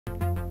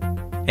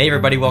Hey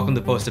everybody, welcome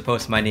to Post to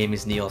Post. My name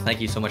is Neil. Thank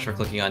you so much for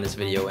clicking on this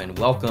video and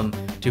welcome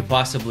to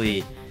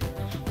possibly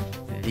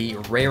the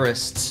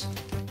rarest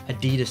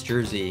Adidas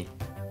jersey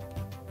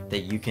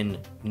that you can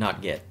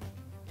not get.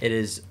 It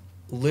is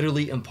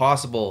literally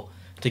impossible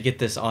to get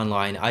this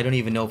online. I don't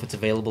even know if it's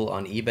available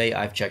on eBay.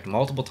 I've checked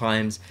multiple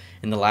times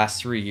in the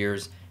last 3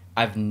 years.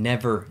 I've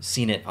never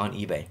seen it on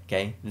eBay,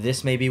 okay?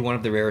 This may be one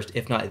of the rarest,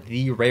 if not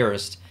the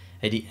rarest,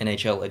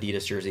 NHL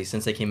Adidas jersey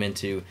since they came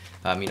into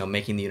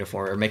making the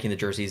uniform or making the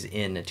jerseys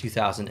in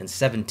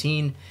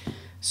 2017.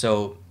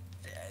 So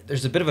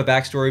there's a bit of a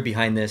backstory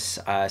behind this.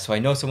 So I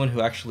know someone who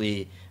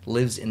actually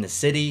lives in the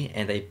city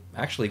and they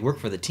actually work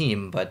for the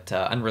team, but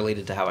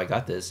unrelated to how I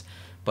got this.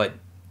 But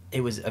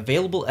it was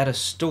available at a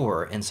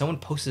store and someone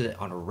posted it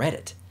on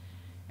Reddit.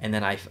 And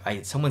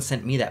then someone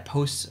sent me that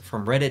post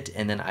from Reddit,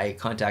 and then I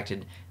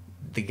contacted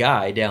the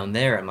guy down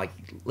there. I'm like,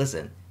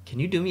 listen,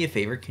 can you do me a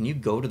favor? Can you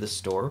go to the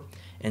store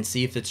and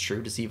see if it's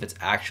true, to see if it's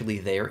actually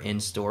there in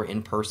store,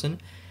 in person?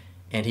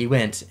 And he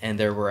went, and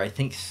there were, I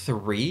think,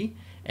 3,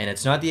 and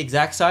it's not the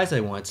exact size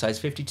I want, size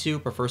 52,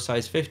 prefer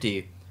size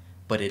 50,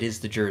 but it is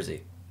the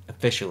jersey,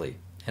 officially.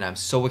 And I'm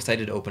so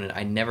excited to open it.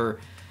 I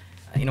never,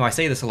 I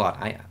say this a lot,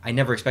 I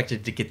never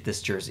expected to get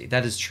this jersey.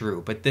 That is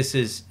true, but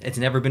it's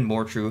never been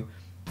more true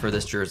for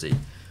this jersey.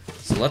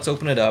 So let's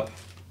open it up,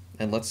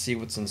 and let's see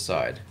what's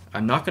inside.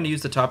 I'm not going to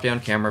use the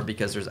top-down camera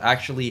because there's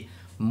actually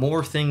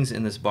more things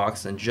in this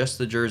box than just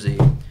the jersey,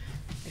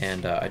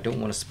 and I don't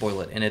want to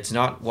spoil it. And it's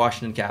not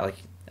Washington Capitals.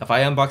 Like, if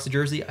I unbox the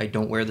jersey, I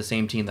don't wear the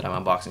same team that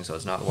I'm unboxing, so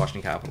it's not the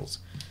Washington Capitals.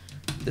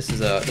 This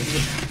is a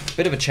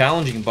bit of a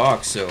challenging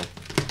box, so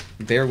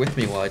bear with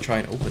me while I try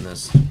and open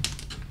this.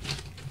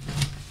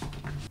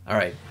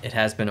 Alright, it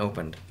has been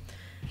opened.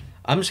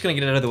 I'm just going to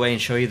get it out of the way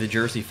and show you the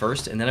jersey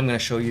first, and then I'm going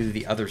to show you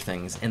the other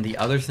things. And the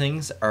other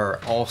things are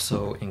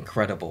also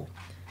incredible.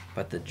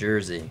 But the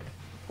jersey,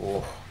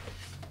 oh,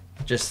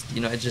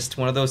 it's just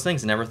one of those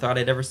things. I never thought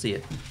I'd ever see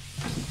it.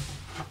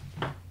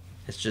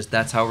 It's just,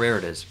 that's how rare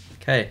it is.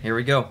 Okay, here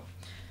we go.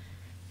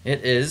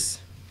 It is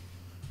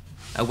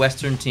a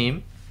Western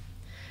team.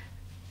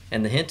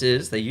 And the hint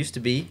is they used to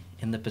be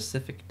in the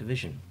Pacific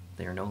Division.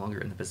 They are no longer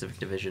in the Pacific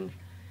Division.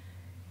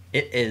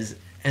 It is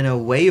an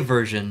away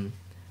version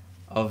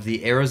of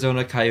the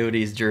Arizona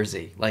Coyotes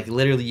jersey. Like,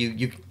 literally,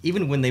 you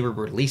even when they were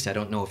released, I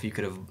don't know if you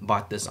could have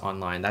bought this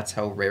online. That's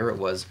how rare it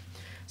was.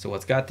 So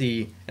it's got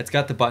the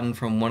button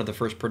from one of the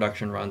first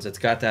production runs. It's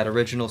got that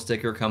original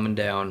sticker coming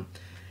down.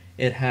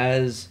 It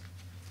has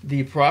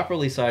the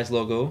properly sized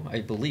logo,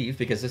 I believe,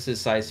 because this is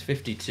size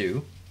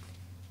 52.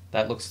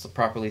 That looks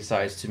properly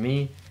sized to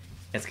me.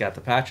 It's got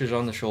the patches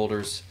on the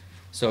shoulders.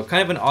 So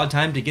kind of an odd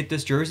time to get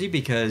this jersey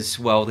because,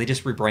 well, they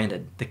just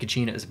rebranded. The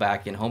Kachina is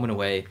back in home and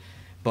away,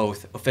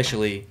 both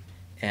officially,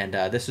 and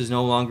this is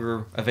no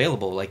longer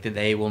available. Like,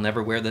 they will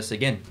never wear this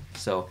again.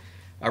 So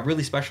a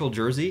really special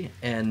jersey,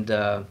 and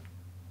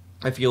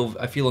I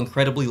feel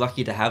incredibly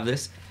lucky to have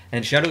this.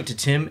 And shout out to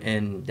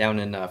Tim down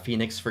in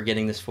Phoenix for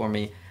getting this for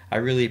me. I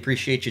really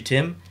appreciate you,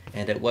 Tim.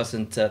 And it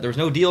wasn't there was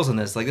no deals on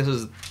this. Like, this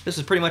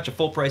was pretty much a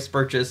full price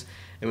purchase.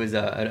 It was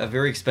a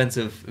very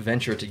expensive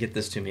venture to get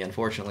this to me,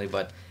 unfortunately,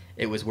 but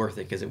it was worth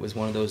it because it was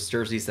one of those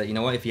jerseys that, you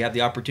know what, if you have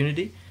the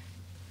opportunity,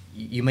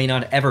 you may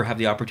not ever have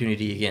the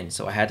opportunity again.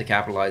 So I had to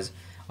capitalize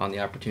on the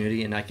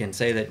opportunity, and I can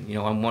say that,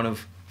 I'm one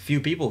of few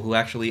people who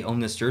actually own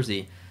this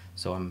jersey.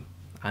 So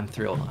I'm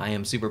thrilled. I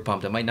am super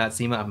pumped. It might not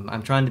seem,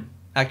 I'm trying to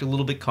act a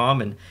little bit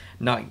calm and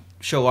not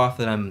show off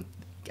that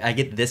I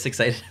get this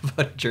excited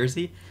about a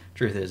jersey.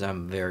 Truth is,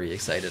 I'm very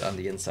excited on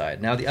the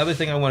inside. Now, the other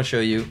thing I want to show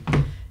you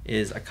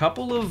is a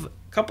couple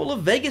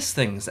of Vegas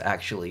things,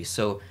 actually.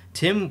 So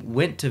Tim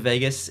went to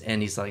Vegas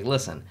and he's like,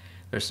 listen,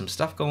 there's some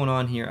stuff going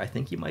on here. I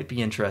think you might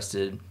be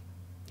interested.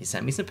 He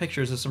sent me some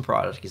pictures of some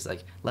product. He's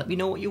like, let me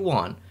know what you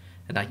want,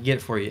 and I can get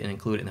it for you and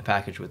include it in the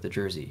package with the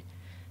jersey.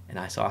 And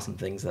I saw some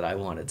things that I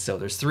wanted. So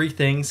there's 3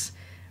 things.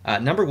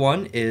 Number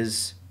 1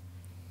 is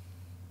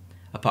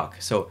a puck.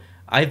 So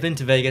I've been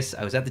to Vegas.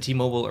 I was at the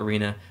T-Mobile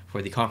Arena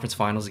for the conference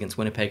finals against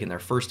Winnipeg in their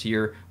first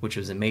year, which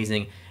was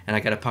amazing. And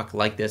I got a puck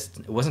like this.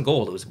 It wasn't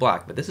gold, it was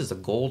black, but this is a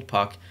gold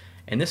puck.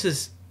 And this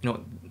is,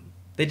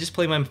 they just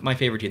played my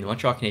favorite team, the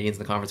Montreal Canadiens, in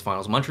the conference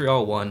finals.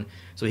 Montreal won,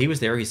 so he was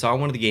there. He saw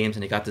one of the games,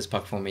 and he got this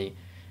puck for me.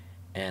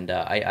 And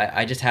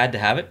I just had to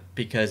have it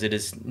because it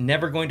is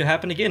never going to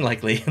happen again,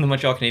 likely. The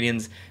Montreal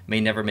Canadiens may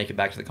never make it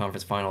back to the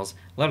conference finals,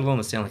 let alone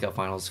the Stanley Cup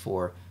finals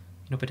for,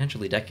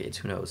 potentially decades.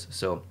 Who knows?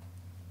 So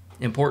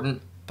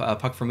important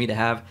puck for me to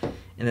have.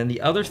 And then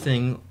the other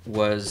thing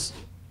was,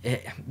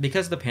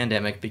 because of the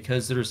pandemic,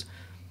 because there's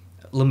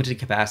limited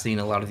capacity in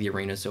a lot of the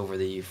arenas over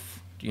the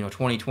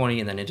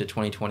 2020 and then into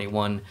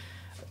 2021,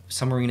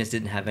 some arenas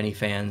didn't have any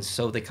fans,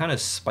 so they kind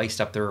of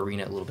spiced up their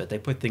arena a little bit. They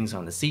put things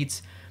on the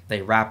seats,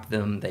 they wrapped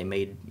them, they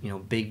made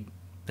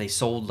they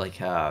sold like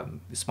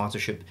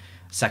sponsorship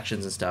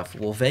sections and stuff.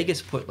 Well,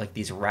 Vegas put like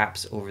these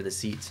wraps over the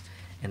seats,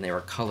 and they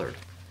were colored,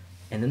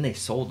 and then they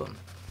sold them.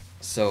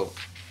 So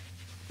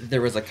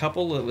there was a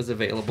couple that was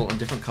available in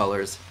different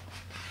colors,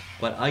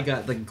 but I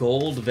got the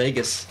gold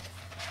Vegas.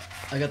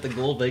 I got the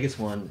gold Vegas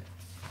one,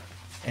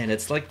 And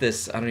it's like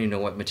this, I don't even know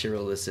what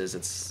material this is.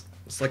 It's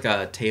like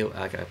a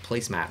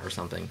placemat or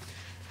something.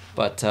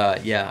 But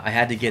yeah, I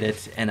had to get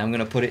it, and I'm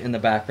gonna put it in the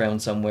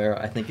background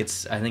somewhere. I think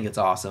it's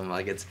awesome.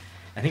 Like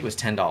I think it was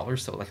 $10,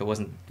 so like it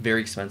wasn't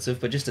very expensive.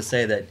 But just to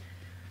say that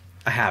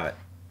I have it.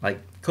 Like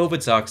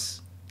COVID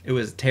sucks. It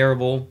was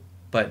terrible,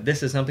 but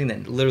this is something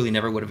that literally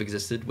never would have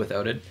existed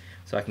without it.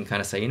 So I can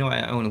kind of say, you know,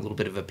 I own a little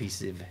bit of a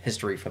piece of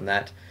history from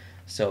that.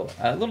 So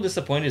a little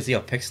disappointed to see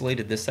how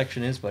pixelated this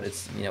section is, but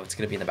it's, you know, it's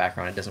going to be in the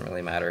background. It doesn't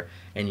really matter,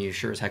 and you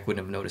sure as heck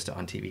wouldn't have noticed it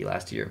on TV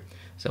last year.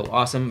 So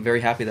awesome,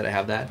 very happy that I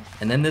have that.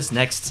 And then this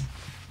next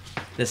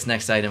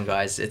item,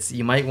 guys, it's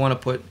you might want to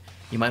put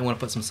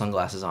some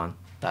sunglasses on.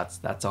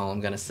 That's all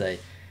I'm gonna say.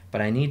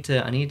 But I need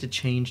to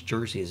change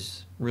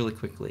jerseys really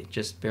quickly.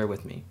 Just bear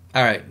with me.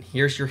 All right,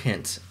 here's your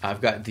hint.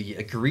 I've got the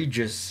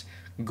egregious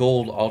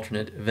gold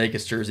alternate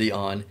Vegas jersey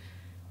on.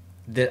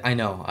 That I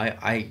know,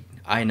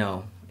 I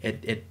know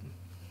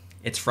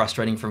it's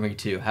frustrating for me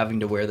too,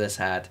 having to wear this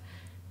hat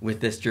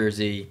with this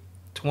jersey.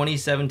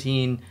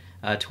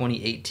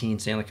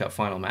 2017-2018 Stanley Cup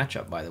final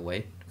matchup, by the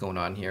way, going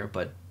on here,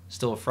 but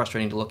still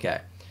frustrating to look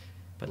at.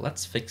 But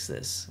let's fix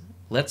this.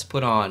 Let's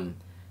put on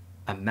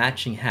a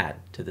matching hat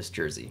to this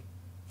jersey.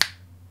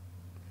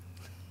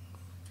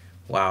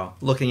 Wow,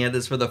 looking at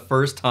this for the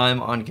first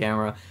time on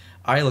camera,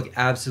 I look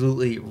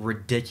absolutely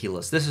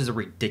ridiculous. This is a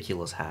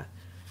ridiculous hat.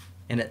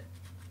 And I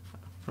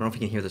don't know if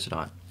you can hear this or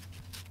not.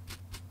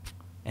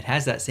 It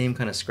has that same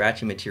kind of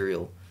scratchy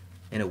material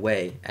in a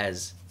way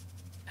as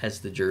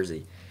the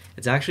jersey.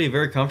 It's actually a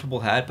very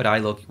comfortable hat, but I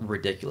look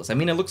ridiculous. I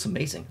mean, it looks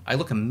amazing. I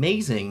look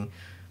amazing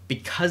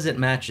because it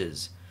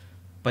matches,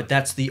 but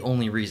that's the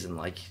only reason.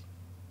 Like,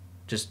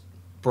 just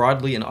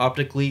broadly and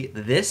optically,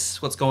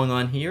 what's going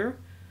on here,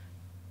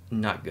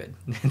 not good.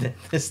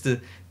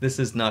 This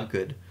is not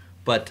good.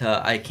 But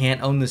I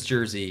can't own this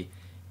jersey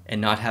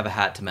and not have a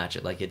hat to match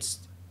it. Like,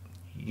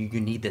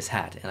 you need this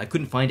hat, and I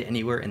couldn't find it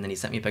anywhere. And then he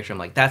sent me a picture. I'm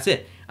like, that's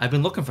it. I've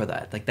been looking for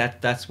that. Like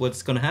that's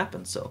what's going to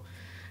happen. So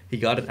he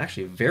got it.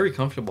 Actually, a very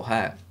comfortable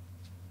hat.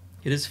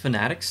 It is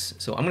Fanatics.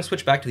 So I'm going to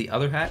switch back to the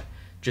other hat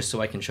just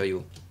so I can show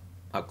you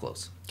up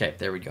close. Okay,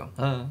 there we go.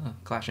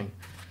 Clashing.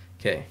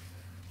 Okay,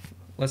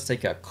 let's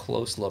take a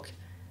close look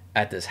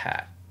at this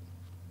hat.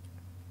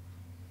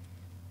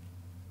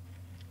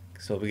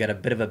 So we got a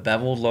bit of a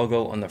beveled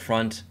logo on the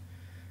front.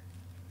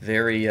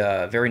 Very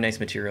nice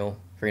material.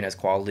 Very nice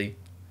quality.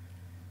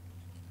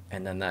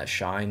 And then that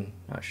shine,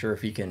 not sure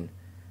if you can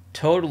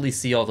totally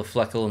see all the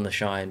fleckle in the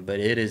shine, but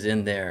it is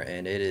in there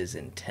and it is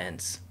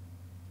intense.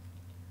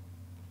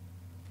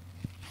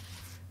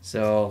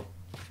 So,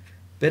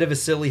 bit of a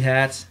silly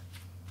hat.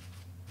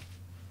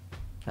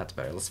 That's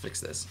better. Let's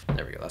fix this.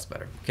 There we go. That's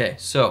better. Okay,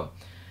 so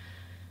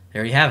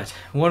there you have it.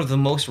 One of the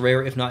most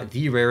rare, if not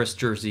the rarest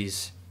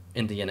jerseys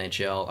in the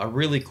NHL. A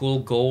really cool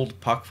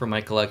gold puck from my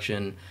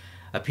collection.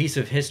 A piece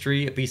of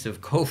history, a piece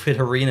of COVID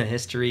arena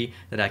history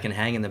that I can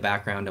hang in the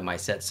background of my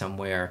set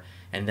somewhere,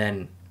 and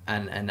then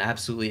an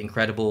absolutely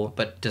incredible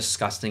but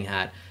disgusting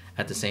hat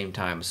at the same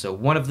time. So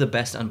one of the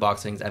best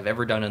unboxings I've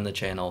ever done on the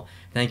channel.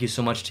 Thank you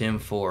so much, Tim,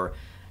 for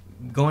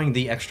going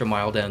the extra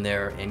mile down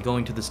there and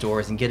going to the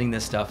stores and getting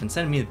this stuff and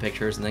sending me the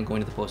pictures and then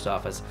going to the post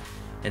office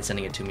and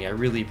sending it to me. I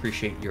really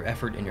appreciate your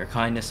effort and your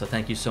kindness, so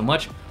thank you so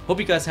much. Hope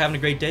you guys are having a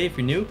great day. If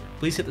you're new,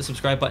 please hit the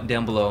subscribe button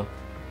down below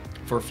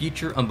for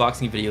future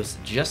unboxing videos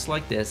just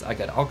like this. I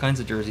got all kinds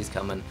of jerseys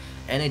coming.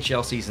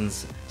 NHL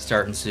season's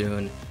starting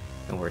soon,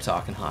 and we're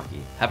talking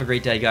hockey. Have a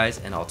great day, guys,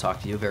 and I'll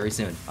talk to you very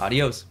soon.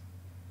 Adios.